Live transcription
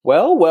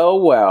Well, well,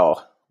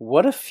 well.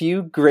 What a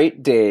few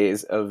great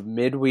days of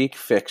midweek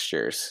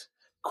fixtures.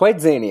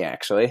 Quite zany,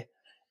 actually.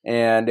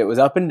 And it was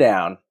up and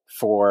down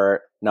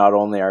for not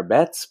only our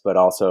bets, but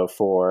also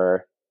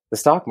for the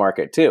stock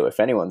market, too,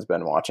 if anyone's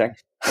been watching.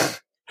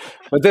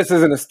 But this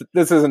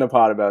isn't a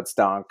pod about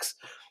stonks.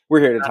 We're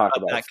here to Not talk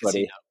about about that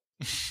footy.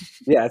 casino.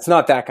 Yeah, it's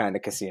not that kind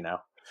of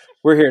casino.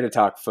 We're here to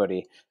talk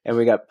footy, and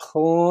we got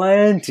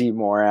plenty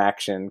more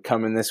action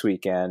coming this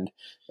weekend,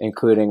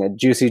 including a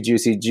juicy,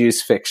 juicy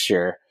juice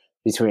fixture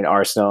between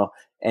Arsenal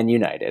and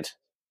United.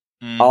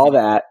 All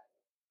that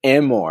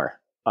and more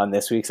on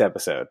this week's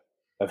episode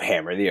of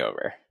Hammer the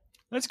Over.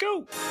 Let's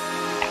go.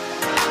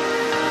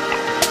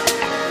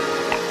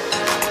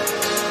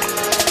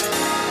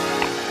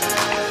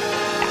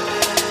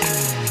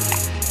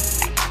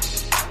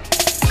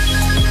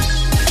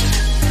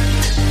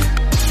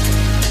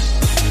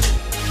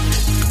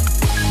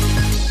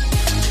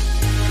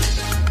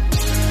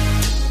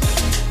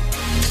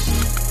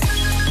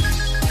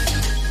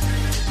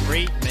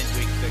 Great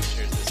midweek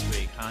fixtures this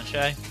week, huh,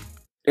 Shay?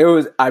 It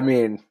was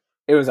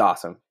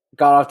awesome.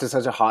 Got off to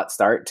such a hot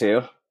start,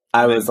 too.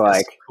 I was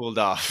like... cooled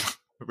off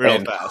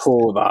real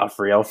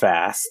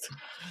fast.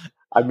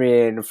 I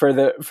mean, for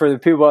the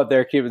people out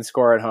there keeping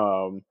score at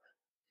home,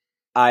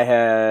 I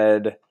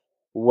had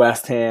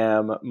West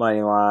Ham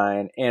money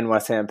line and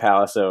West Ham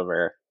Palace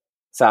over.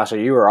 Sasha,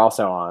 you were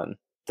also on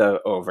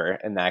the over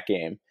in that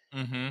game.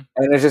 Mm-hmm.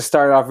 And it just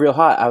started off real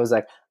hot. I was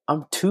like,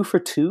 I'm 2 for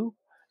 2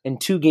 in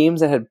 2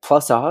 games that had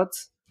plus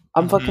odds.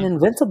 I'm fucking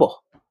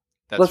invincible.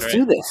 Let's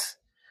do this.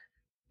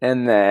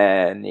 And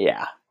then,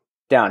 yeah,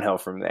 downhill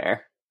from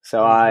there.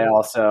 So I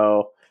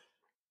also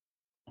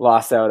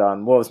lost out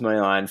on Wolves money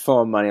line,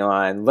 Fulham money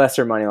line,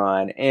 Leicester money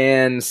line,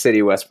 and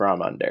City West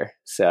Brom under.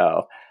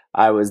 So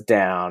I was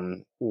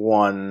down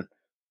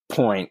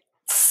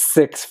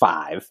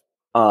 1.65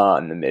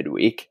 on the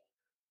midweek.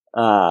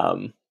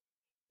 Let's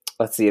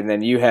see, and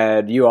then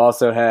you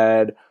also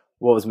had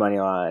Wolves money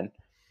line,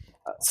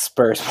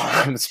 Spurs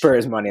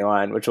money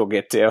line, which we'll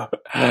get to,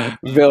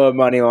 Villa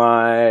money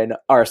line,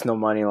 Arsenal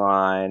money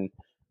line,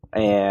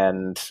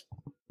 and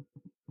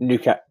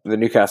the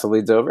Newcastle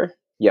leads over.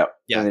 Yep,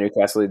 yeah. And the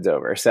Newcastle leads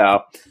over.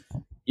 So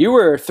you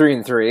were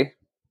 3-3,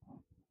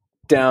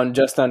 down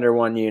just under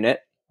 1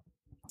 unit,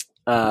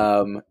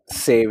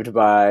 saved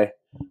by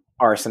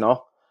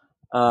Arsenal.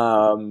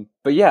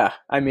 But yeah,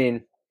 I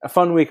mean, a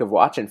fun week of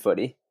watching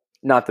footy.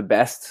 Not the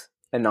best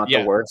and not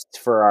the worst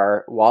for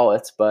our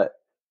wallets, but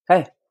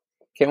hey,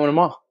 can't win them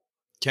all.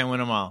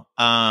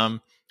 All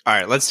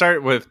right, let's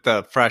start with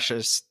the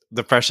freshest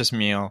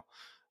meal.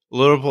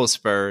 Liverpool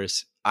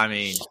Spurs. I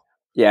mean,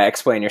 yeah,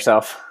 explain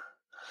yourself.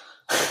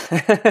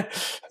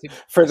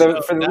 for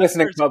the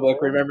listening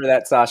public, remember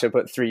that Sasha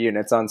put 3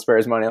 units on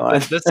Spurs money line.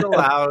 The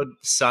disallowed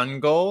Sun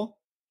goal.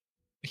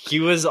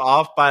 He was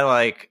off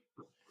by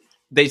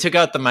they took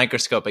out the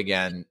microscope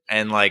again,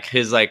 and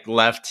his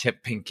left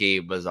hip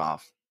pinky was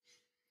off.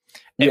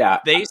 If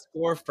they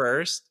score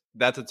first,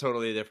 that's a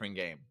totally different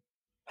game.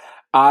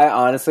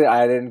 I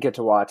didn't get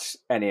to watch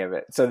any of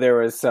it. So there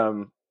was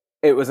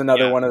it was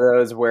another one of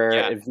those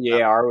where if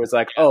VAR was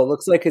oh,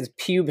 looks like his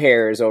pube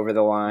hair is over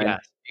the line.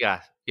 Yeah.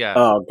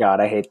 Oh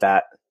God, I hate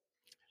that.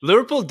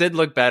 Liverpool did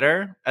look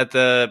better at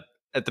the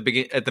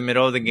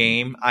middle of the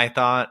game, I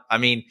thought. I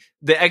mean,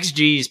 the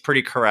XG is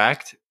pretty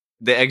correct.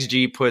 The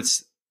XG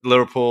puts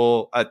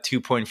Liverpool at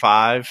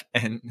 2.5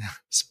 and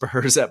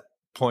Spurs at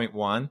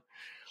 0.1.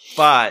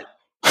 But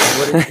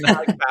what it's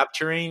not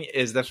capturing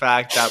is the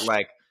fact that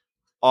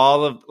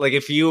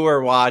if you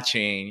were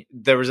watching,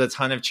 there was a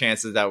ton of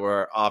chances that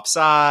were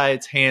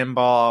offsides,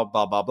 handball,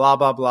 blah blah blah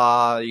blah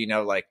blah. You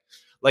know,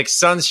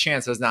 Son's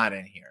chance was not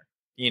in here.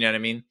 You know what I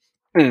mean?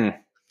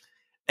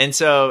 And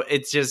so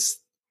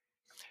it's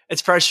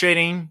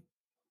frustrating.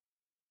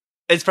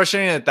 It's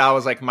frustrating that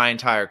was my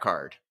entire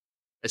card,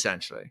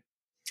 essentially.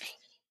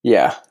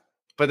 Yeah,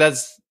 but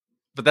that's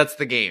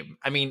the game.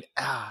 I mean,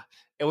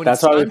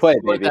 that's why we play,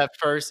 baby. That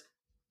first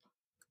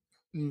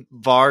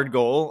VAR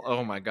goal.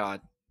 Oh my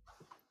God.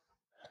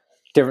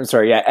 Different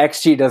story. Yeah,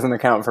 XG doesn't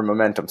account for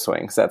momentum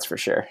swings. That's for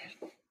sure.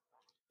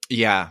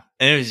 Yeah,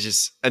 and it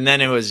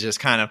was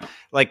just kind of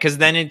because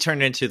then it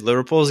turned into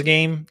Liverpool's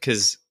game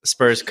because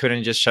Spurs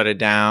couldn't just shut it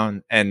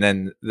down, and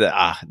then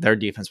their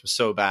defense was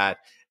so bad.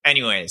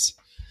 Anyways,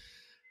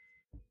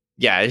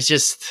 yeah, it's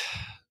just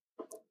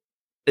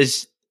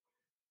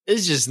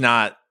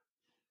not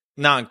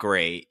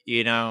great,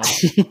 you know.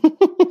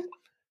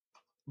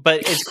 But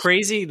it's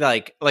crazy,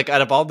 like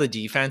out of all the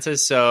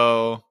defenses,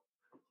 so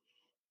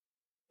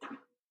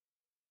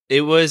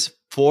it was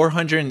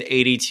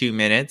 482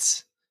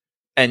 minutes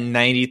and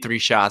 93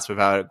 shots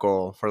without a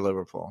goal for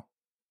Liverpool.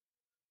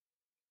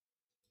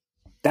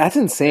 That's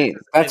insane.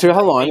 That's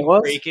how long it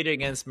was? Break it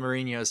against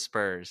Mourinho's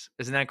Spurs.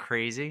 Isn't that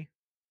crazy?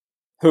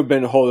 Who've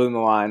been holding the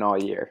line all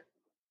year.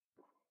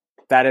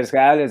 That is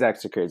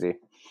actually crazy.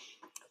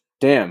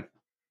 Damn.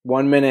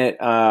 1 minute,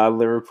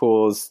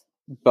 Liverpool's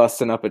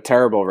busting up a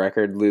terrible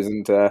record,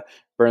 losing to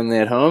Burnley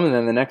at home, and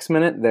then the next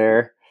minute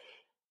they're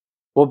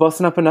Well,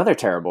 busting up another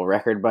terrible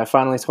record by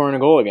finally scoring a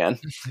goal again.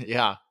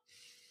 Yeah.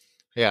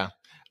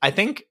 I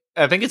think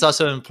it's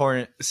also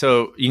important.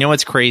 So you know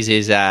what's crazy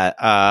is that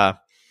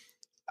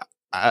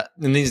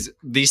and these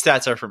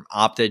stats are from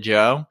Opta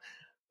Joe.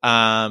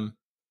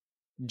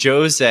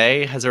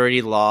 Jose has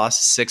already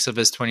lost 6 of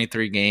his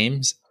 23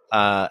 games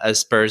as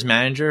Spurs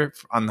manager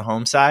on the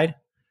home side.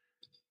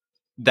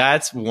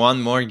 That's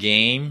one more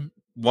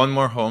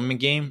home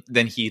game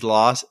than he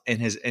lost in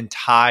his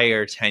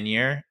entire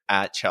tenure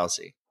at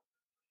Chelsea.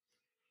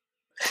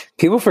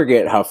 People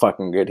forget how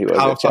fucking good he was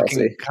at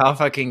Chelsea. How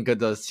fucking good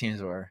those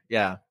teams were.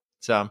 Yeah.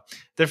 So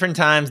different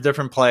times,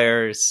 different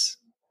players.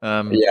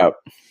 Yeah.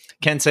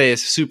 Can't say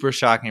it's a super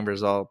shocking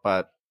result,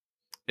 but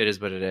it is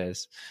what it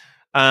is.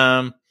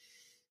 The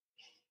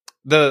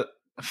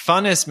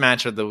funnest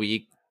match of the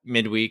week,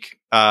 midweek,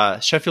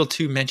 Sheffield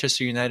 2,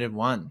 Manchester United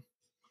 1.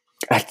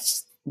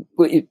 That's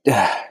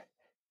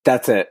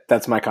it.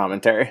 That's my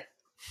commentary.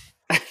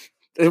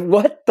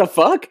 What the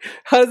fuck?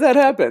 How does that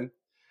happen?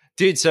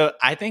 Dude, so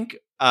I think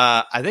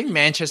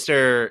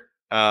Manchester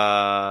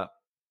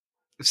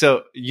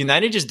so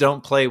United just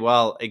don't play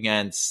well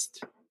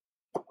against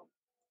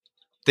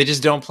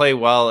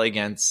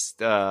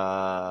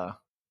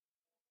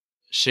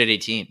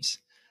shitty teams.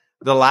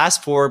 The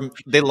last 4,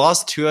 they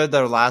lost 2 of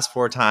their last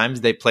 4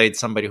 times they played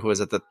somebody who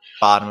was at the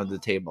bottom of the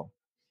table.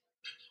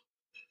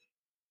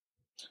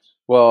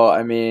 Well,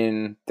 I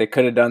mean, they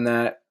could have done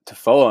that to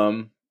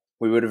Fulham.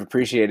 We would have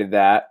appreciated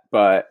that,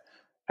 but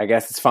I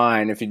guess it's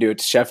fine if you do it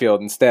to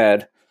Sheffield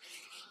instead.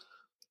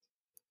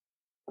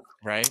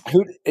 Right?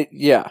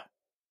 Yeah.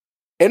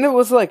 And it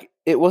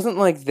wasn't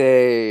like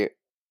they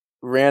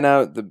ran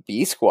out the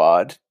B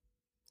squad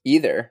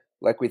either,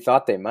 like we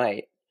thought they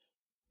might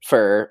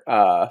for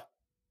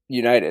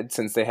United,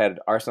 since they had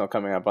Arsenal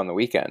coming up on the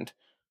weekend.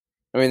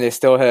 I mean, they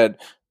still had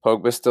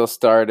Pogba still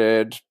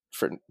started,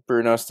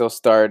 Bruno still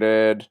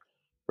started,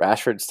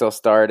 Rashford still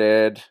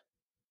started.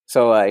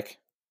 So, like,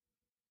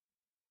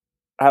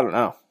 I don't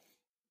know.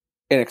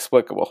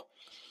 Inexplicable.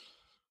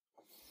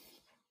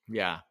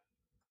 Yeah.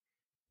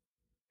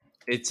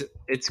 It's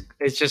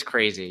just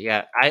crazy.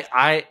 Yeah.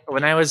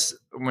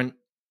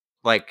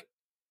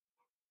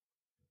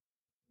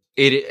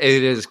 It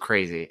is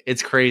crazy.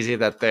 It's crazy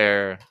that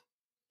they're,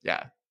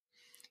 yeah.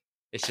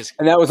 It's just,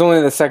 and that was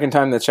only the second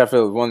time that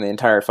Sheffield won the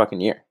entire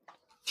fucking year.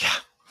 Yeah.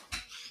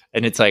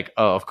 And it's like,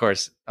 oh, of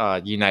course,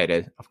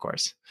 United, of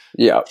course.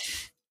 Yeah.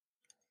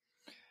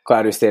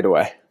 Glad we stayed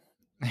away.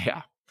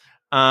 Yeah.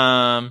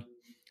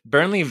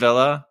 Burnley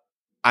Villa.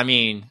 I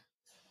mean,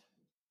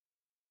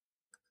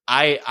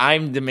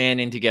 I'm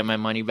demanding to get my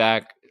money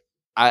back.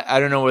 I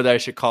don't know whether I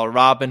should call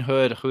Robin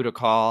Hood, who to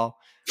call.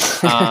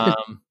 The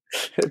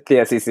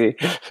SEC.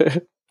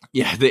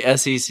 Yeah, the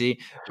SEC.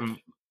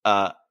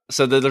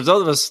 So the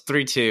result was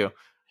 3-2.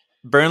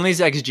 Burnley's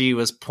XG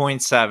was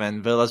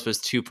 0.7. Villa's was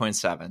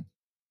 2.7.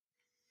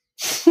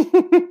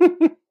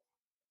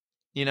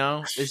 You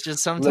know, it's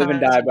just sometimes live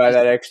and die by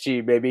that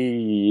XG,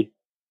 baby.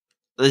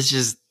 It's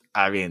just,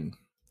 I mean,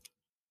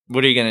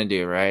 what are you gonna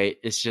do, right?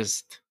 It's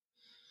just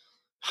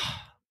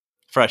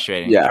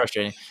frustrating. Yeah.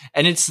 Frustrating.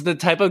 And it's the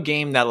type of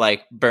game that,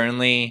 like,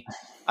 Burnley,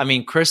 I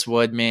mean, Chris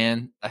Wood,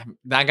 man,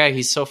 that guy,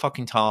 he's so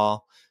fucking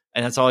tall,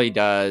 and that's all he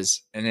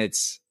does. And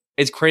it's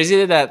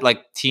crazy that,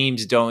 like,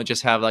 teams don't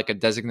just have, like, a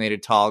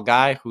designated tall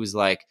guy who's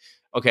like,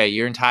 okay,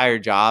 your entire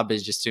job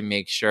is just to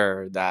make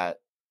sure that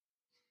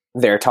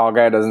their tall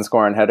guy doesn't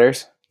score on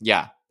headers.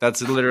 Yeah, that's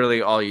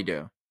literally all you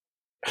do.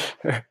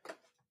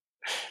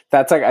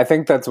 I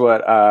think that's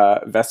what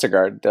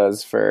Vestergaard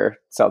does for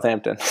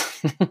Southampton.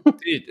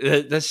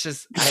 Dude, that's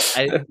just,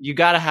 you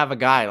got to have a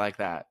guy like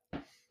that.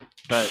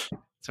 But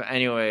so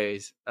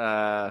anyways,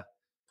 yeah,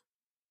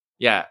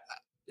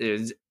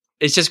 it's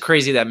just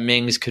crazy that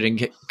Mings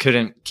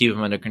couldn't keep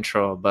him under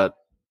control, but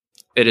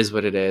it is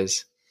what it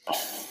is.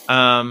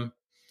 Everton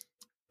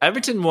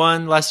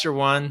won, Leicester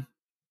won.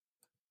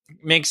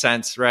 Makes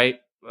sense,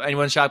 right?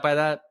 Anyone shocked by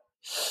that?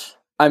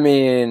 I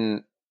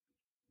mean,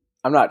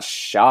 I'm not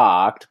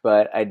shocked,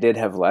 but I did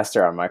have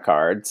Leicester on my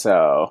card,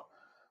 so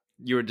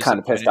you were kind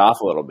of pissed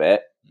off a little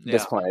bit. Yeah.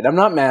 Disappointed. I'm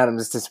not mad, I'm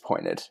just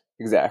disappointed.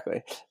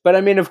 Exactly. But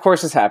I mean, of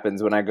course this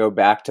happens when I go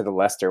back to the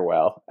Leicester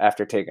well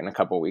after taking a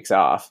couple weeks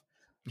off.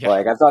 Yeah.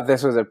 Like, I thought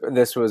this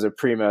was a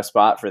primo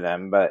spot for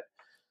them, but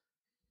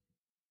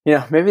you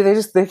know, maybe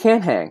they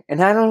can't hang.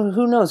 And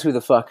who knows who the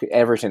fuck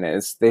Everton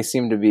is. They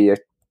seem to be a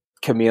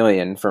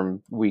chameleon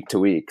from week to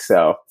week,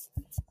 so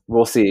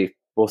we'll see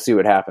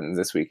what happens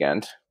this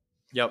weekend.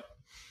 Yep.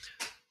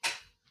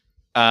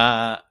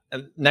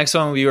 Next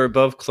one we were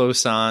both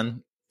close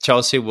on.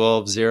 Chelsea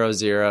Wolves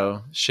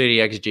 0-0. Shitty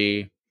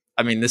XG.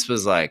 I mean, this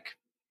was like,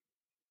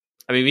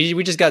 I mean,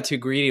 we just got too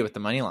greedy with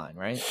the money line,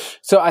 right?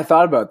 So I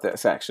thought about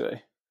this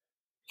actually,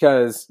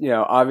 because, you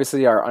know,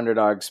 obviously our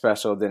underdog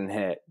special didn't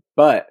hit,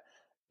 but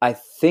I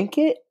think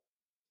it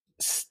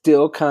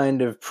still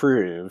kind of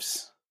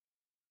proves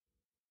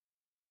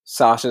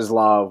Sasha's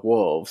law of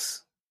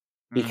wolves,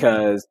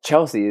 because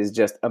Chelsea is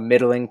just a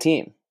middling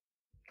team.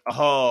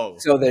 Oh,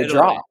 so they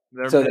draw.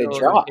 They're so they middle of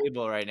draw. the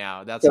table right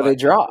now. That's So why they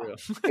draw.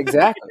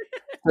 Exactly.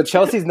 So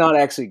Chelsea's not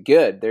actually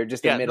good. They're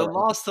just a middle. The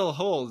law still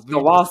holds. The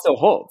law still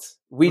holds.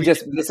 We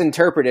just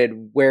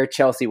misinterpreted where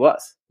Chelsea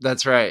was.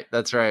 That's right.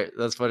 That's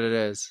what it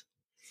is.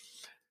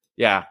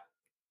 Yeah.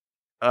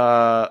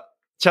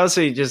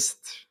 Chelsea just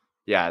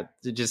they're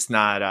just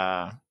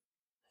not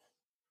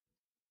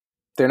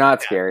they're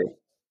not scary.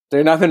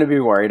 They're nothing to be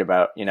worried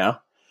about, Yeah.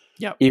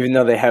 Even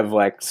though they have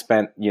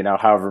spent,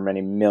 however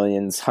many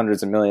millions,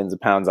 hundreds of millions of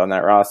pounds on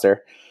that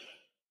roster.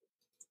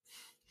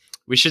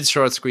 We should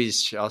short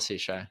squeeze Chelsea,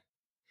 Shay.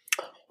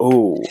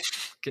 Oh,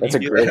 that's a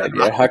great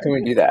idea. How can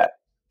we do that?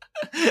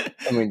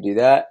 Can we do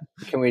that?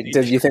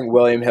 Do you think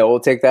William Hill will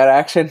take that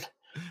action?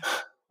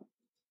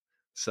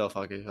 So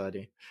fucking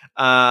funny.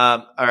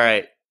 All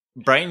right.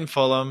 Brighton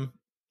Fulham.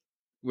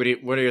 What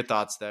are your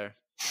thoughts there?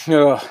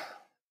 Tale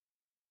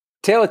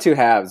of two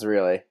halves,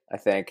 really, I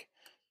think.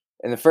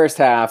 In the first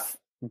half,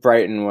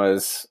 Brighton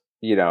was,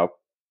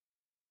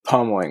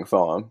 pummeling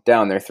Fulham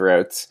down their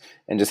throats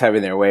and just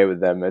having their way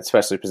with them,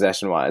 especially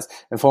possession-wise.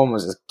 And Fulham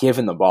was just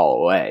giving the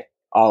ball away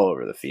all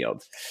over the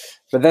field.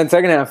 But then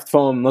second half,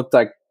 Fulham looked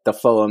like the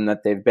Fulham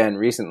that they've been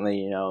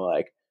recently,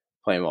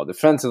 playing well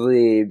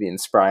defensively, being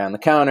spry on the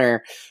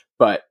counter,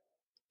 but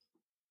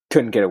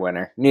couldn't get a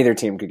winner. Neither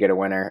team could get a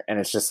winner. And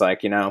it's just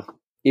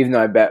even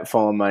though I bet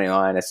Fulham money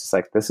line, it's just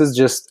this is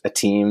just a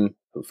team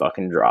who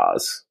fucking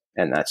draws.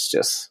 And that's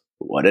just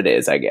what it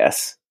is, I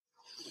guess.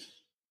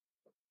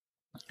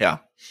 Yeah.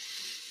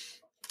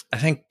 I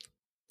think,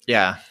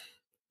 I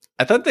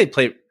thought they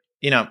played,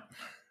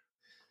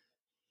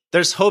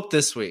 there's hope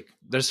this week.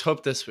 Let's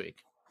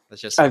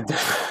just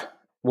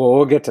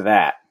we'll get to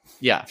that.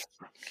 Yeah.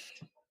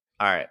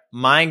 All right.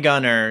 My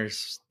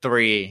Gunners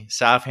 3,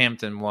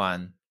 Southampton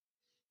 1.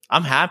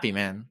 I'm happy,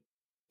 man.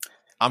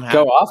 I'm happy.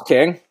 Go off,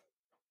 King.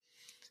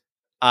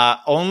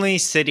 Only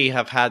City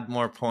have had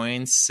more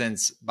points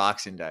since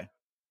Boxing Day.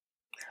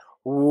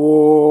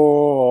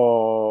 Whoa.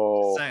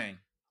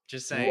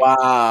 Just saying.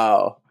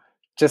 Wow.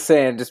 Just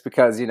saying, just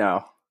because,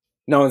 no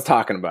one's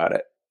talking about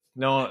it.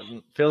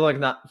 No, feels like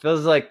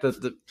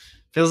the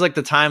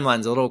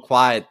timeline's a little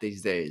quiet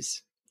these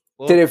days.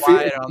 Did it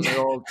quiet on the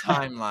old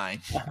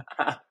timeline?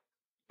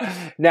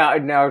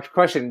 Now,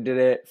 question: did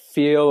it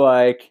feel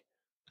like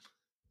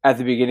at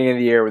the beginning of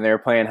the year when they were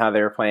playing how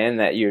they were playing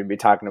that you would be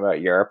talking about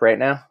Europe right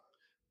now?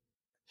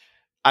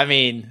 I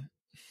mean,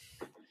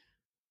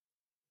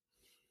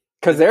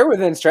 because they're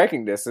within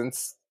striking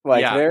distance.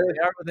 They are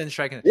within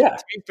striking. Yeah.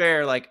 To be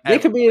fair, they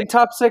could be in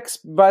top 6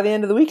 by the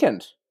end of the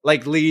weekend.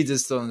 Leeds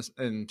is still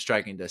in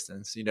striking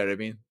distance. You know what I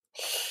mean?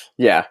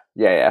 Yeah.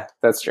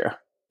 That's true.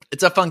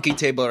 It's a funky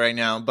table right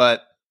now,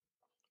 but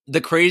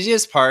the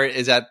craziest part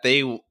is that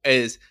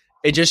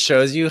it just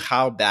shows you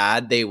how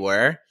bad they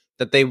were.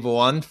 That they've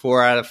won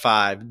 4 out of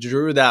 5,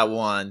 drew that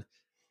one,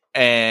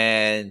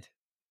 and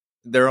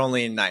they're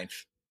only in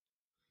 9th.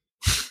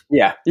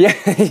 Yeah. You know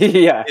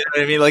what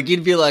I mean?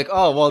 You'd be like,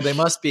 oh, well, they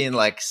must be in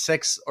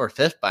 6th or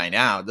 5th by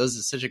now. Those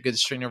are such a good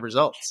string of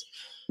results.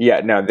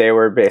 Yeah, no, they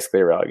were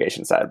basically a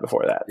relegation side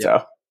before that.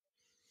 Yeah.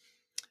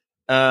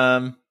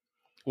 So,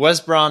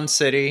 West Brom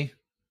City.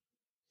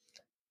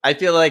 I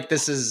feel like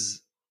this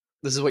is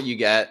what you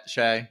get,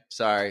 Shay.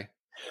 Sorry.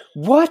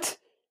 What?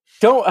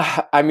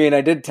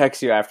 I did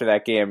text you after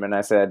that game and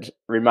I said,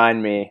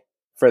 remind me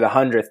for the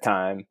 100th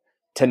time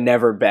to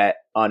never bet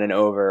on an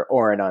over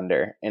or an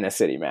under in a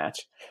City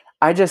match.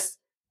 I guess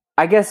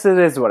it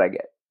is what I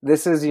get.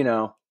 This is,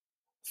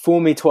 fool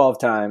me 12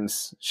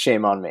 times,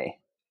 shame on me.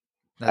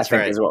 I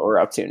think is what we're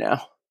up to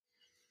now.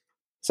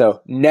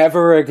 So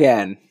never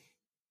again.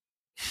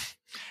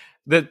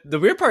 The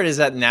weird part is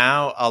that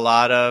now a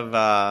lot of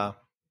the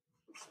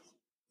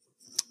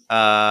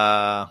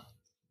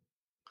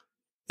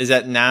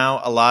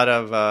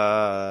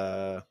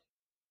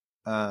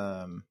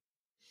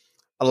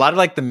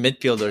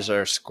midfielders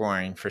are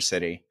scoring for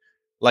City.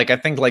 I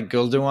think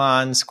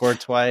Gundogan scored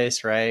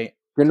twice, right?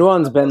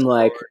 Gundogan's been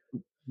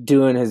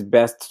doing his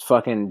best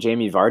fucking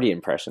Jamie Vardy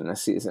impression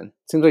this season.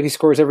 Seems like he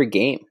scores every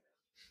game.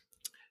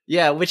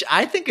 Yeah, which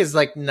I think is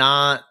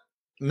not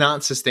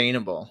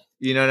sustainable.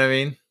 You know what I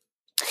mean?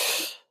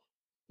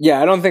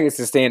 Yeah, I don't think it's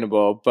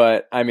sustainable,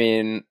 but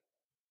when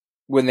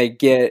they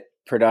get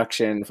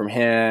production from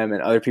him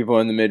and other people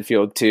in the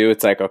midfield too,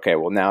 it's okay,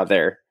 well now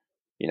they're,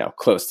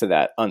 close to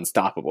that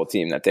unstoppable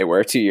team that they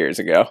were 2 years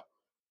ago.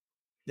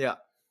 Yeah.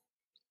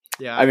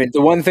 Yeah.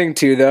 The one thing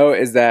too, though,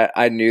 is that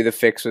I knew the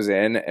fix was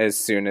in as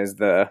soon as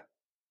the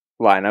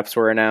lineups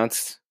were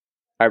announced.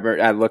 I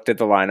looked at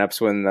the lineups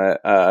when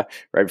right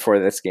before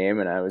this game,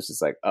 and I was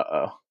just like,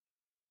 uh-oh.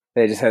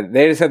 They just had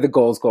the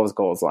goals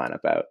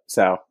lineup out.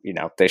 So,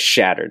 they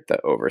shattered the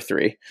over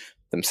 3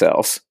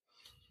 themselves.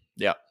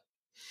 Yeah.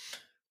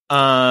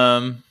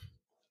 I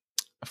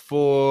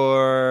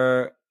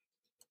feel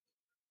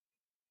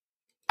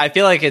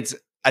like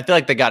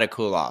they got to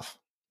cool off,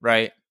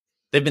 right?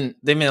 They've been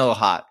a little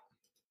hot.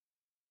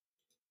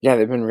 Yeah,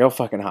 they've been real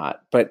fucking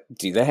hot. But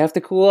do they have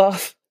to cool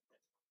off?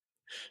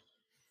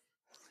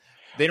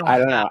 They don't. I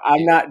don't know.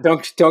 I'm not.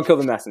 Don't kill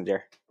the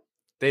messenger.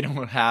 They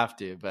don't have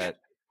to, but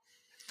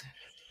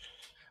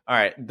All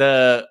right.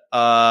 The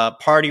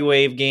party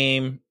wave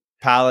game,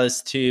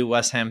 Palace 2,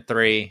 West Ham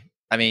 3.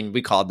 I mean,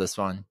 we called this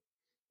one.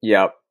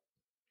 Yep.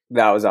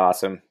 That was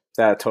awesome.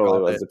 That totally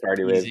Called was it. the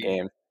party wave Easy.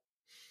 game.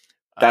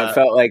 That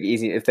felt like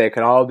easy. If they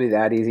could all be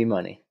that easy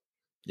money.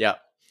 Yeah.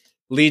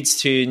 Leeds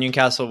 2,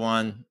 Newcastle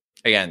 1.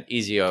 Again,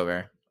 easy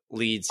over.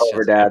 Leeds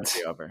over, dads.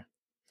 Over.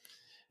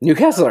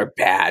 Newcastle are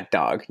bad,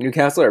 dog.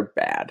 Newcastle are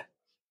bad.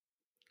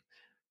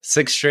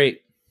 6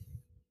 straight.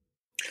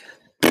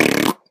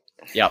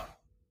 Yep.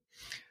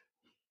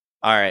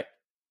 All right.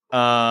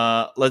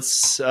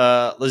 Let's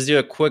do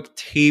a quick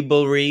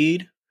table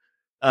read.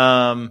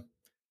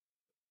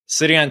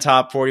 City on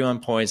top, 41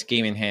 points,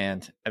 game in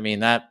hand. I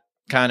mean, that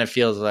kind of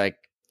feels like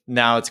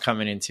now it's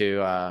coming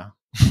into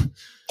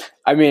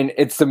I mean,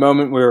 it's the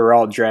moment we were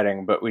all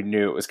dreading, but we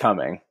knew it was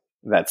coming.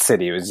 That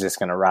City was just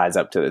going to rise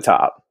up to the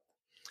top.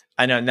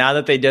 I know. Now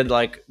that they did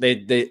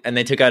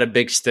they took out a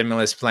big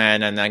stimulus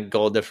plan and that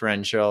goal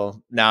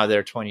differential, now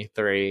they're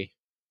 23.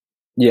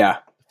 Yeah.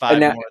 5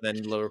 more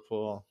than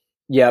Liverpool.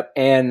 Yep.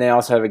 And they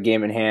also have a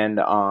game in hand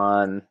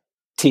on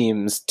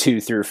teams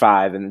 2 through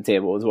 5 in the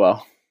table as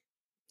well.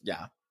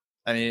 Yeah.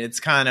 I mean, it's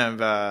kind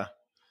of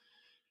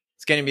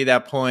it's going to be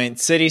that point.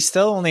 City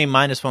still only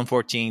minus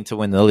 114 to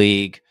win the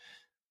league.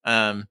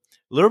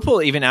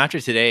 Liverpool, even after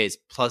today, is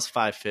plus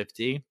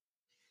 550.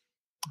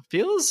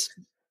 Feels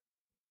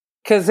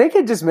because they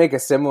could just make a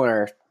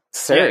similar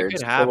surge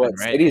to what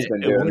right? City's been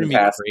doing the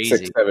past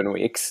 6-7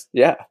 weeks.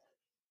 Yeah.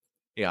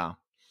 Yeah.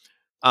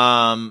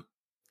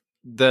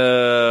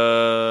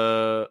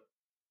 The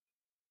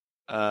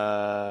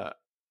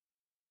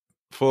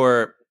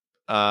for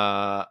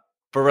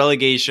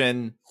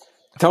relegation.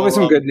 Tell me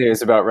some good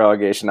news about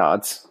relegation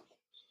odds.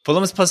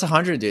 Fulham's plus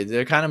 100, dude.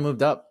 They're kind of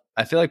moved up.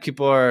 I feel like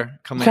people are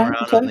coming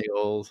around on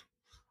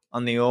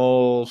the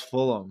old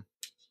Fulham.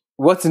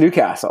 What's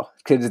Newcastle?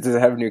 Does it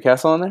have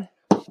Newcastle on there?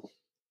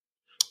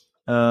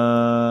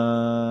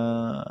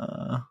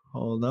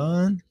 Hold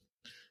on.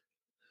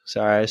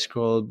 Sorry, I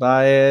scrolled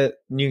by it.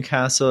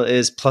 Newcastle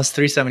is plus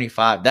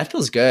 375. That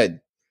feels good.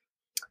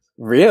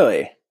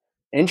 Really?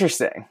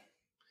 Interesting.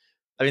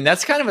 I mean,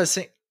 that's kind of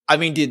I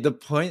mean, dude, the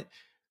point.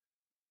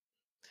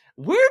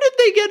 Where did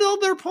they get all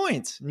their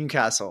points?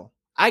 Newcastle.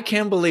 I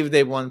can't believe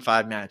they won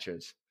 5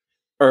 matches.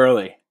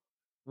 Early.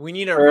 We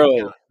need to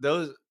recount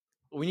those.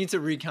 We need to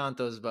recount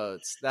those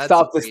votes.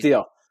 Stop the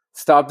steal.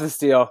 Stop the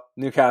steal.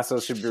 Newcastle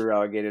should be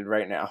relegated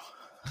right now.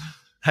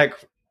 Heck,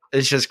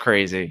 it's just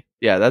crazy.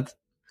 Yeah, that's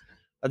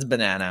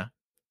banana.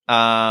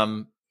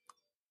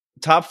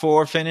 Top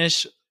 4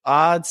 finish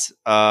odds.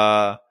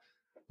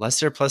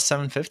 Leicester plus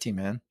 750,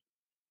 man.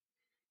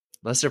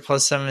 Leicester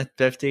plus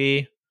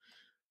 750.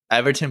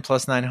 Everton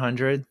plus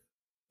 900.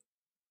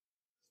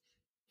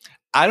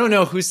 I don't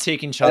know who's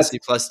taking Chelsea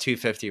plus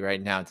 250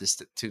 right now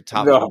to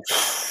top. No.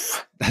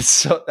 That's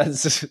so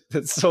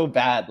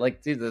bad.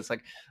 Like, dude, that's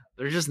like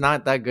they're just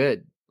not that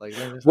good. Like,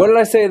 what did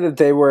I say that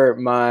they were?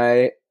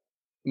 My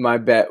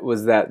bet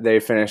was that they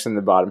finished in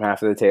the bottom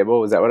half of the table.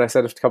 Was that what I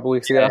said a couple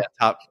weeks ago?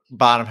 Yeah,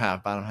 bottom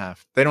half.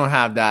 They don't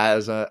have that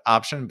as an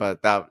option,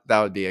 but that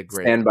would be a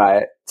great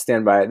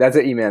stand by it. That's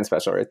an E-Man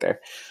special right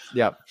there.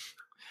 Yep.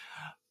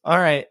 All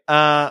right.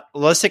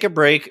 Let's take a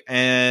break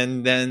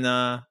and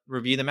then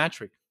review the match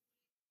week.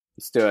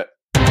 Let's do it.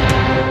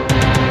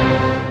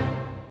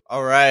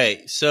 All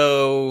right.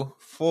 So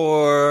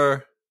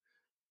for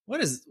what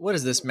is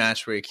this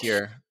match week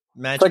here?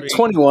 It's like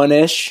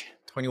 21-ish.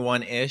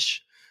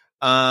 21-ish.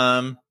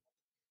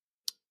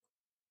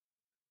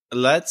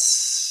 Let's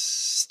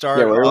start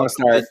off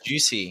with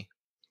juicy.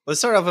 Let's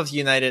start off with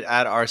United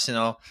at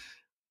Arsenal.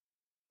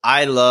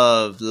 I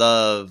love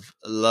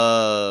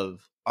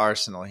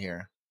Arsenal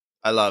here.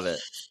 I love it.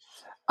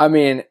 I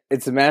mean,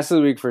 it's a match of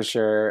the week for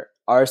sure.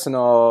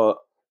 Arsenal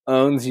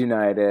owns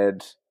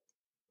United.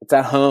 It's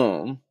at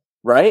home,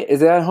 right?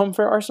 Is it at home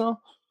for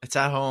Arsenal? It's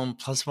at home,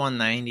 plus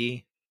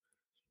 190.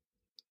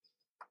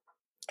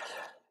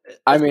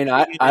 I mean,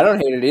 I don't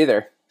hate it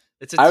either.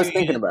 I was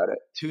thinking about it.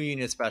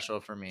 2-unit special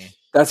for me.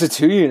 That's a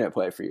 2-unit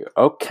play for you.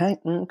 Okay.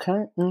 Yeah.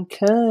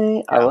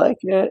 I like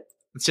it.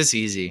 It's just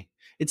easy.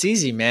 It's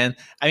easy, man.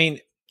 I mean,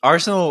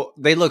 Arsenal,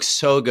 they look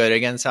so good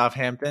against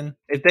Southampton.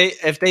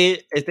 If they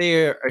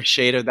are a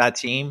shade of that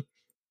team,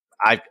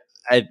 I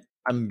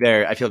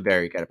feel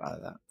very good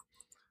about that.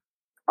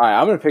 All right,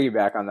 I'm going to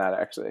piggyback on that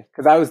actually,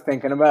 because I was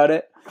thinking about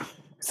it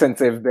since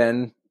they've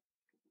been,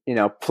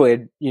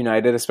 played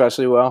United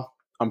especially well.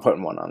 I'm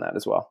putting 1 on that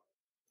as well.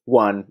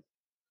 1,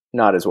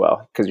 not as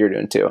well because you're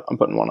doing 2. I'm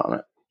putting 1 on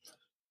it.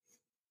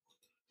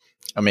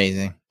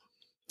 Amazing.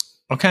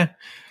 Okay.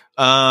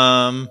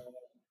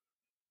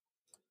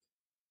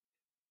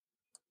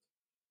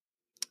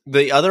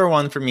 The other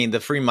one for me, the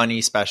free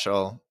money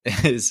special,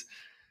 is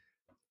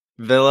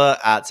Villa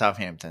at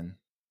Southampton.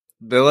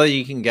 Villa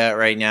you can get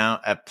right now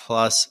at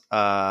plus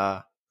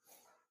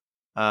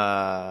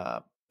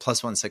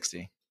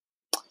 160.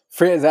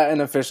 Is that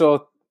an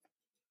official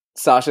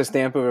Sasha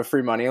stamp of a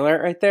free money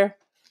alert right there?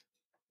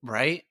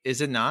 Right?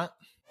 Is it not?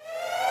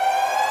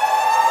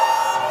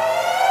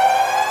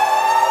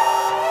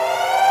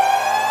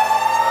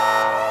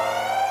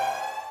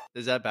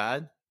 Is that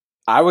bad?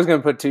 I was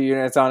gonna put 2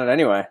 units on it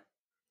anyway.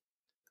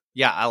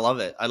 Yeah, I love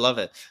it. I love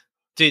it.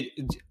 Dude,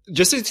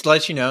 just to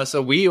let you know,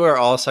 so we were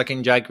all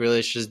sucking Jack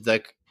Grealish's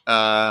dick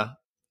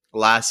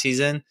last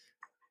season.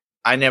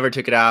 I never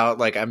took it out.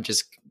 Like, I'm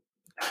just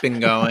been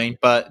going.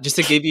 But just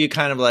to give you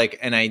kind of like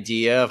an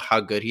idea of how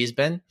good he's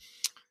been.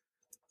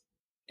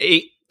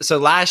 So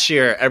last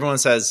year, everyone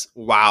says,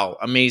 wow,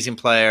 amazing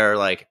player,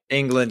 like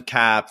England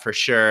cap for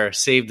sure,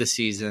 saved the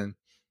season.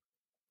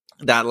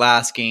 That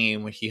last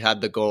game when he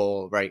had the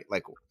goal, right?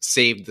 Like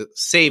saved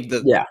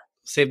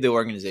the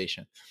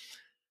organization.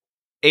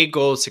 8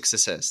 goals, 6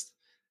 assists.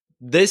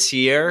 This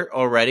year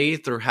already,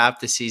 through half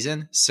the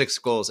season, 6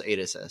 goals, 8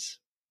 assists.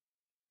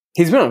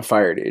 He's been on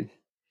fire, dude.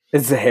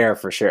 It's the hair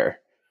for sure.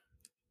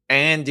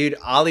 And dude,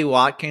 Ollie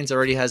Watkins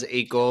already has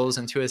 8 gols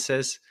and 2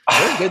 assists.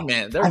 They're good,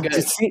 man. They're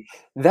good.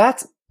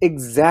 That's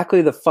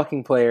exactly the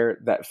fucking player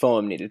that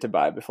Fulham needed to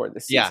buy before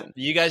this season.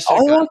 Yeah, you guys should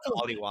have gotten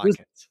Ollie Watkins.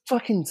 Was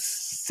fucking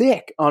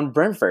sick on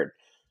Brentford.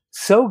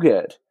 So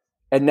good.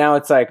 And now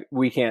it's like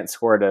we can't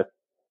score to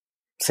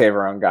save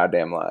our own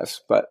goddamn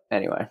lives. But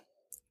anyway.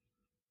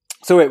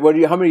 So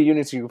wait, how many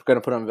units are you going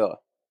to put on Villa?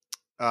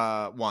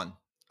 1.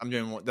 I'm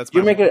doing 1. That's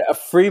you make it a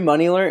free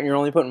money alert and you're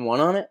only putting 1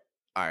 on it?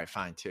 All right,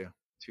 fine, 2.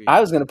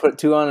 I was going to put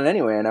 2 on it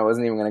anyway, and I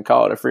wasn't even going to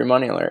call it a free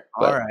money alert.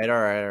 But. All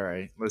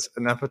right. Let's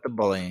enough with the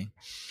bullying.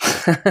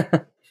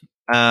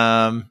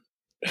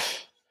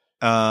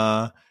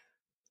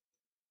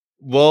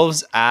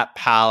 Wolves at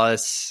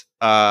Palace.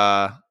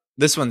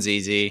 This one's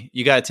easy.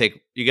 You gotta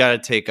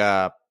take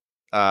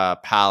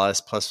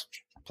Palace plus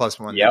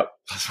 1. Yep.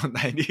 Plus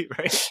 190,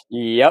 right?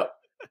 Yep.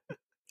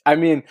 I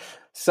mean,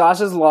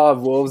 Sasha's Law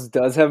of Wolves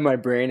does have my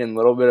brain in a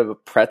little bit of a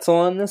pretzel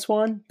on this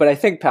one, but I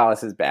think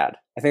Palace is bad.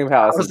 I think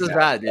Palace is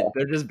bad. Dude. Yeah.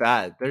 They're just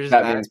bad.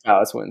 That means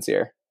Palace wins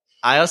here.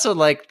 I also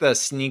like the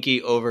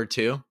sneaky over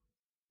 2.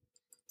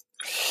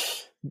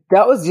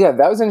 That was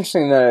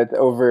interesting that it's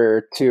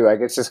over 2. I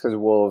guess just because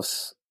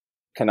Wolves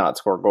cannot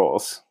score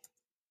goals.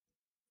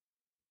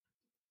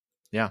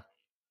 Yeah.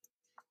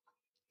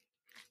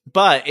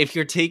 But if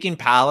you're taking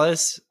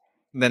Palace,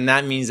 then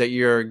that means that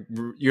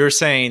you're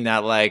saying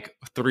that like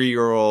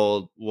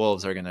 3-year-old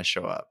Wolves are going to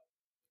show up,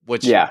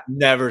 which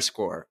never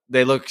score.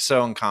 They look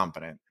so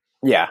incompetent.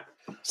 Yeah.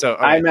 So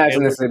I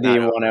imagine this would be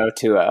 1-0,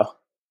 2-0.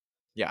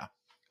 Yeah.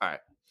 All right.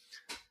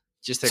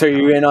 Just so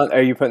you in on?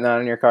 Are you putting that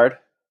on your card?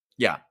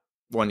 Yeah,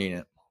 1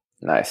 unit.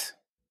 Nice.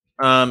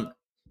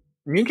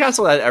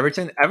 Newcastle at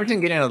Everton.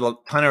 Everton getting a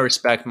ton of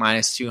respect,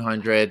 minus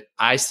 200.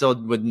 I still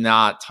would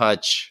not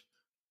touch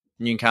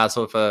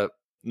Newcastle with a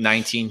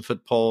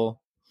 19-foot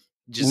pole.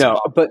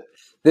 But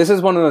this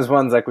is one of those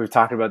ones, like we've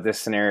talked about this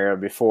scenario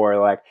before.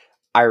 Like,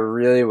 I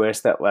really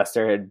wish that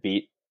Leicester had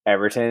beat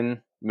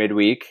Everton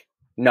midweek,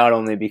 not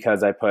only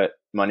because I put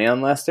money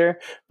on Leicester,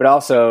 but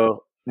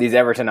also these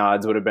Everton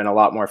odds would have been a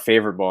lot more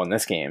favorable in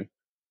this game.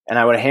 And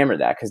I would have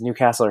hammered that because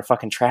Newcastle are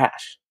fucking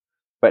trash.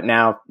 But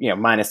now,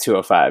 minus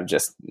 205,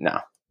 just no,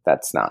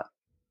 that's not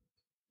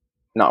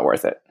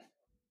worth it.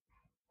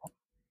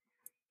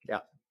 Yeah.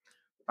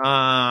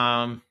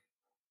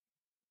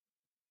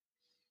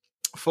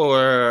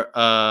 For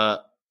a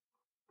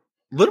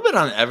little bit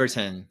on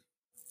Everton,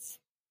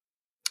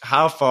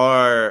 how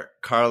far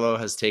Carlo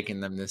has taken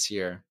them this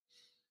year.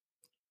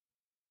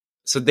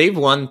 So they've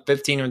won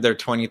 15 of their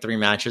 23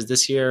 matches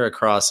this year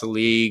across the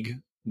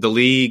league, the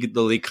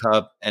League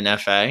Cup, and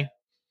FA.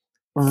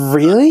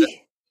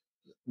 Really?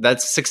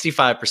 That's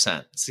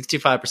 65%.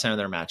 65% of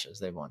their matches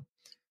they've won.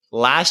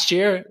 Last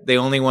year, they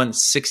only won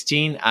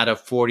 16 out of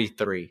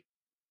 43.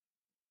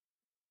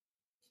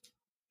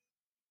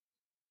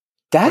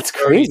 That's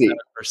crazy.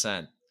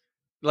 37%.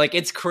 Like,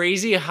 it's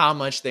crazy how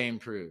much they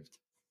improved.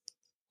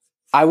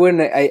 I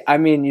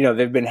mean,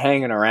 they've been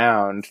hanging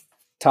around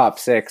top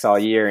 6 all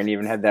year and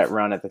even had that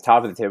run at the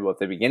top of the table at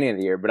the beginning of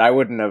the year, but I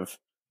wouldn't have.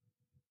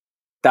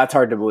 That's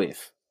hard to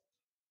believe.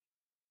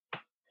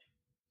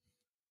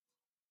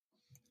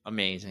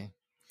 Amazing.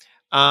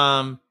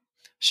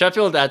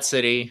 Sheffield at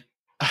City.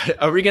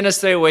 Are we going to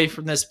stay away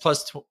from this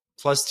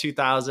plus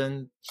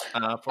 2,000?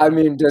 I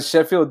mean, does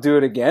Sheffield do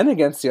it again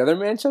against the other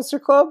Manchester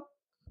club?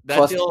 That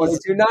plus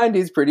 2290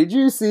 is pretty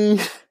juicy.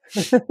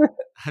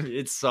 I mean,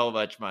 it's so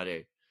much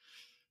money.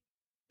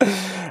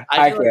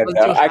 I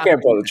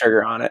can't pull the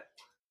trigger on it.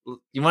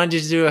 You want to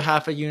just do a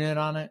half a unit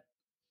on it?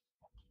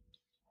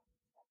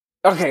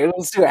 Okay,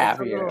 let's do a half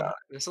a unit on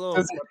it. Just a little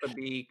wet the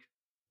beak.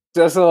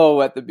 Just a little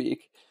wet the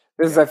beak.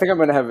 I think I'm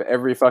going to have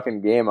every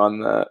fucking game on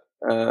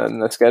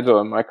the schedule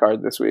in my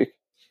card this week.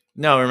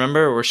 No,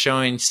 remember, we're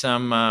showing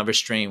some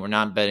restraint. We're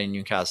not betting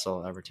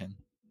Newcastle, Everton.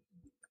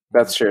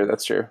 That's true.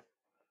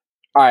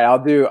 All right,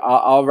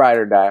 I'll ride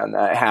or die on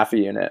that half a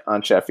unit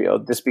on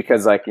Sheffield, just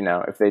because,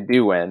 if they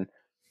do win,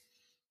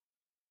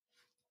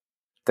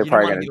 they're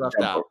probably going to be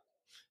left out.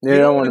 They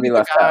don't want to be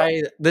left out.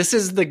 This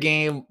is the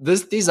game.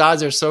 These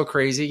odds are so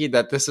crazy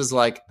that this is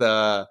like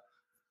the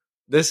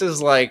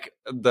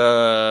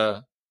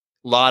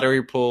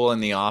lottery pool in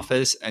the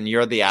office, and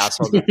you're the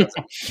asshole that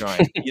doesn't join.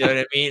 You know what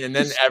I mean? And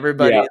then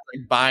everybody is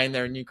like buying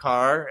their new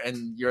car,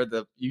 and you're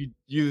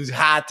you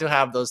had to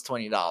have those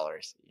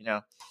 $20. You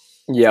know.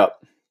 Yep.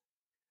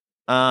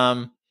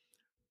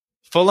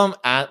 Fulham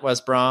at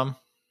West Brom.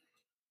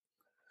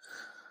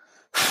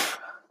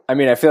 I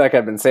mean, I feel like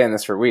I've been saying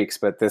this for weeks,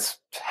 but this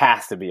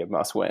has to be a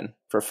must win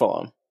for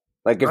Fulham.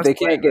 Like if they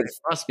can't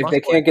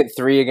get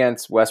 3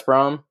 against West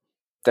Brom,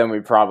 then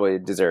we probably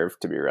deserve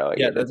to be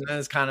relegated. Yeah,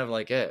 that's kind of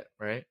like it,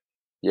 right?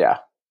 Yeah.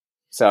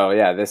 So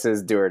yeah, this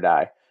is do or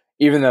die.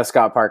 Even though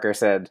Scott Parker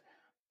said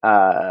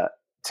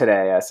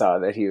today, I saw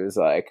that he was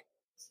like,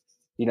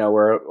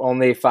 we're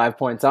only 5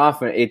 points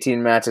off and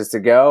 18 matches to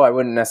go. I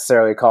wouldn't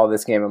necessarily call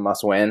this game a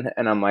must win.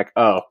 And I'm like,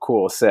 oh,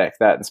 cool, sick.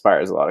 That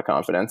inspires a lot of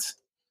confidence.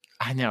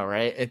 I know,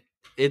 right?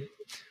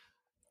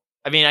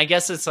 I mean, I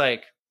guess it's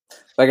like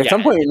at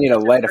some point you need to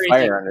light a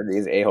fire under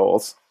these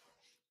a-holes.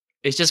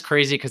 It's just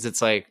crazy because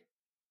it's like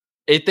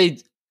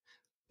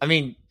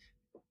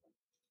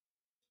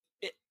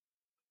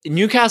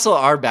Newcastle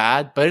are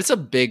bad, but it's a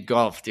big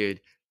gulf, dude.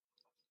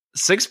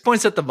 6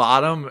 points at the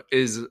bottom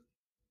is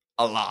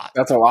a lot.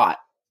 That's a lot.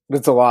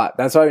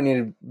 That's why we need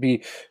to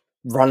be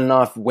running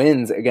off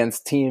wins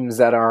against teams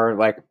that are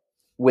like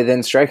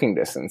within striking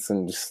distance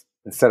and just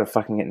instead of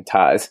fucking getting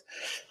ties.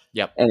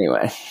 Yep.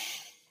 Anyway.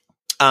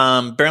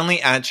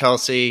 Burnley at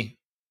Chelsea.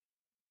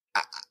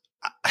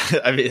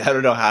 I mean, I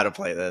don't know how to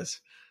play this.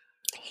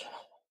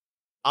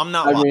 I'm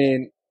not.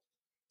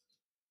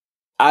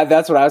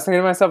 That's what I was thinking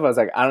to myself. I was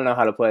like, I don't know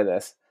how to play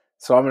this,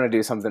 so I'm going to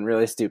do something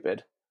really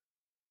stupid.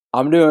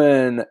 I'm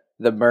doing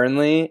the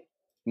Burnley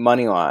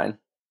money line,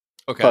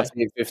 plus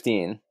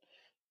 815,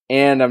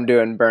 and I'm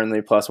doing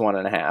Burnley plus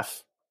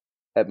 1.5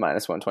 at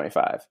minus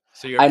 125.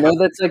 So I know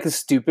that's like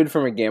stupid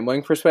from a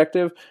gambling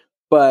perspective,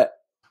 but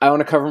I want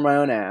to cover my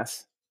own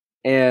ass.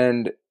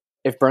 And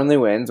if Burnley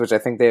wins, which I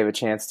think they have a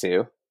chance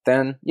to,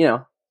 then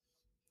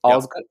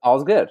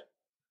all's good.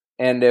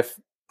 And if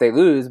they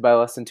lose by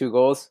less than 2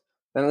 goals,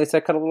 then at least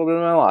I cut a little bit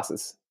of my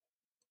losses.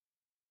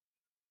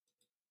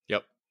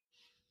 Yep.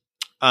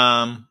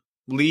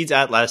 Leeds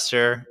at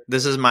Leicester.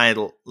 This is my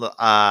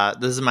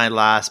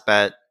last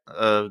bet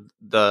of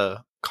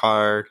the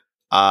card.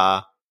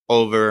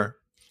 Over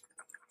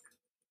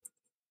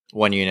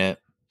 1 unit.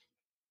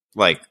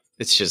 Like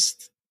it's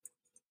just.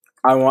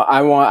 I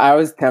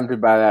was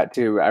tempted by that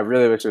too. I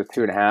really wish it was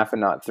 2.5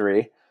 and not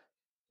 3.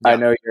 Yeah. I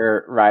know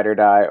you're ride or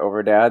die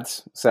over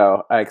dads,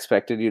 so I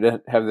expected you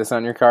to have this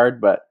on your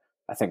card, but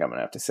I think I'm gonna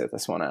have to sit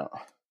this one out.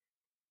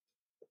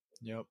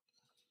 Yep.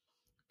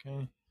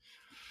 Okay.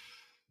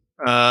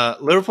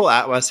 Liverpool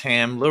at West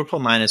Ham. Liverpool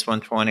minus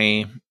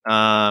 120.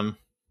 Or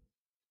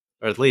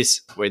at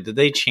least, wait, did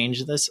they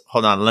change this?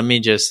 Hold on, let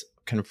me just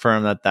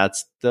confirm that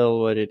that's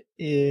still what it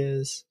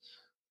is.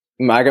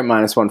 I got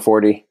minus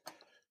 140.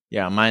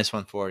 Yeah, minus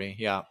 140.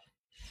 Yeah.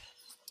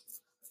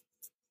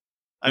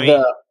 I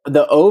mean,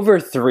 the over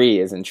 3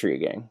 is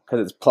intriguing because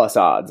it's plus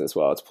odds as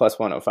well. It's plus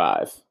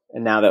 105.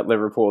 And now that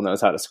Liverpool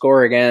knows how to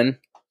score again.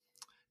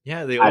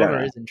 Yeah, the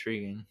over is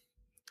intriguing.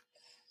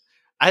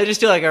 I just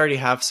feel like I already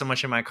have so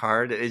much in my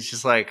card. It's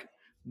just like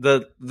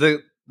the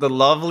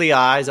lovely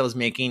eyes I was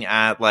making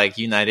at like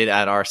United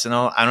at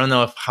Arsenal. I don't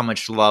know how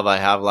much love I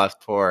have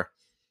left for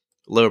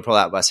Liverpool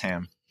at West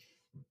Ham.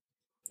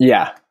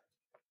 Yeah.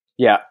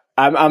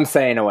 I'm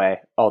staying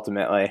away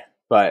ultimately,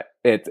 but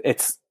it's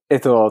a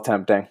little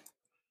tempting.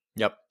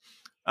 Yep.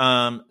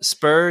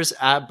 Spurs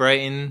at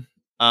Brighton.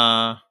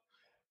 I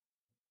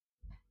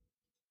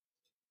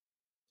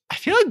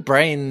feel like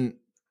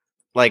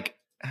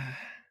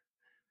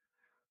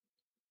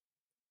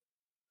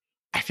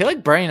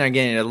Brighton, are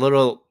getting a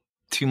little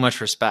too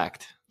much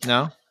respect.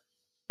 No?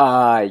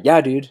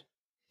 Yeah, dude.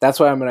 That's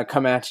why I'm going to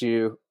come at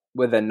you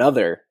with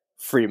another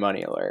free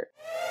money alert.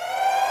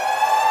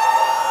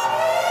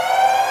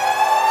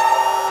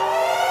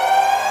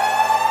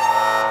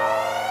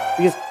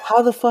 Because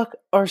how the fuck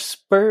are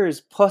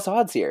Spurs plus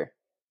odds here?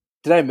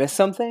 Did I miss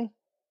something?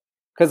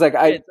 Because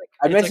I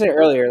mentioned it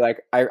earlier.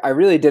 Like I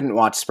really didn't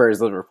watch Spurs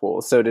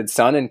Liverpool. So did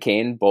Son and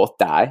Kane both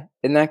die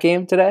in that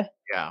game today?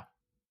 Yeah.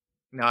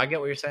 No, I get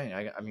what you're saying.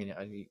 I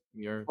mean,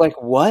 you're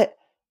like what?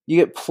 You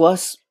get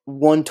plus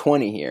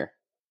 120 here,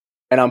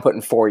 and I'm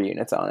putting 4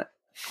 units on it.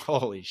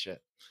 Holy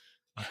shit!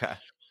 Okay.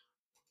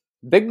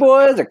 Big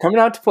boys are coming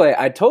out to play.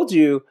 I told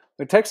you,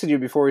 I texted you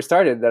before we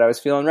started that I was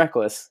feeling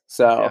reckless.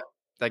 So yeah,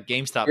 that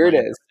GameStop here money.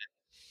 It is.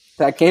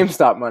 That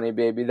GameStop money,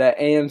 baby. That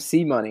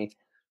AMC money.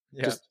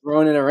 Yeah. Just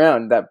throwing it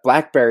around. That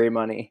BlackBerry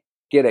money.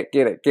 Get it.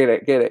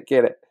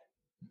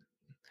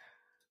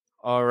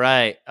 All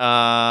right.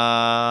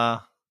 I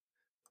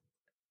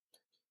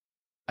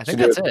think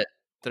that's it.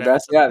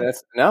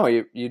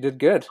 You did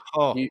good.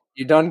 Oh.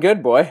 You done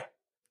good, boy.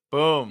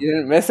 Boom. You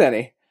didn't miss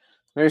any.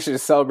 Maybe we should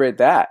just celebrate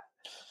that.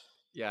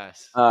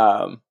 Yes.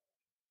 All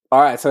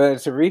right, so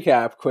to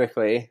recap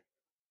quickly,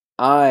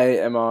 I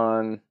am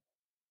on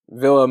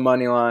Villa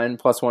moneyline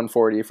plus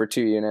 140 for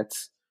 2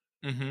 units.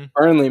 Mm-hmm.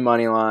 Burnley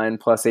moneyline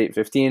plus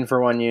 815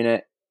 for 1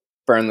 unit.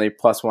 Burnley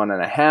plus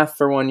 1.5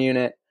 for 1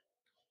 unit.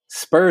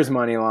 Spurs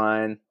money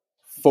line,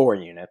 4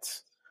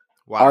 units.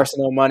 Wow.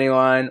 Arsenal money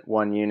line,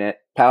 1 unit.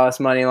 Palace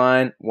money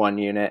line, 1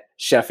 unit.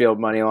 Sheffield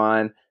money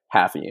line,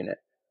 half a unit.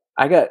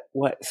 I got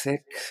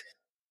 6,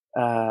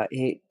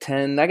 8,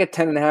 10. I got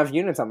 10.5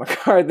 units on my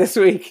card this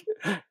week.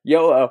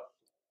 YOLO.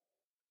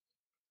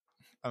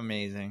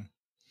 Amazing.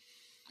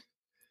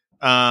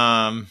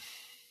 I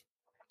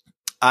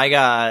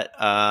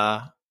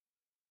got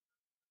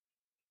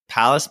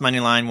Palace money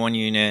line, 1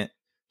 unit.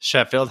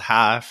 Sheffield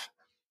half.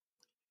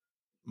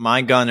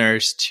 My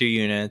Gunners 2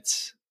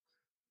 units.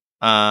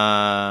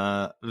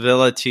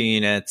 Villa 2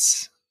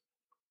 units.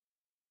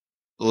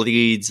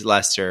 Leeds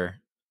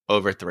Leicester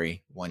over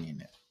 3, 1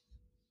 unit.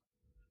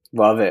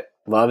 Love it.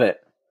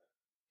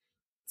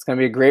 It's gonna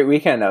be a great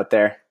weekend out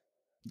there.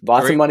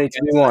 Lots of money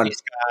to be won.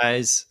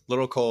 Guys,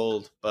 little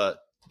cold, but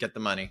get the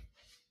money.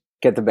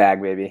 Get the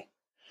bag, baby.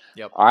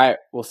 Yep. All right,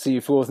 we'll see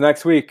you fools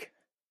next week.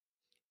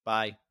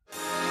 Bye.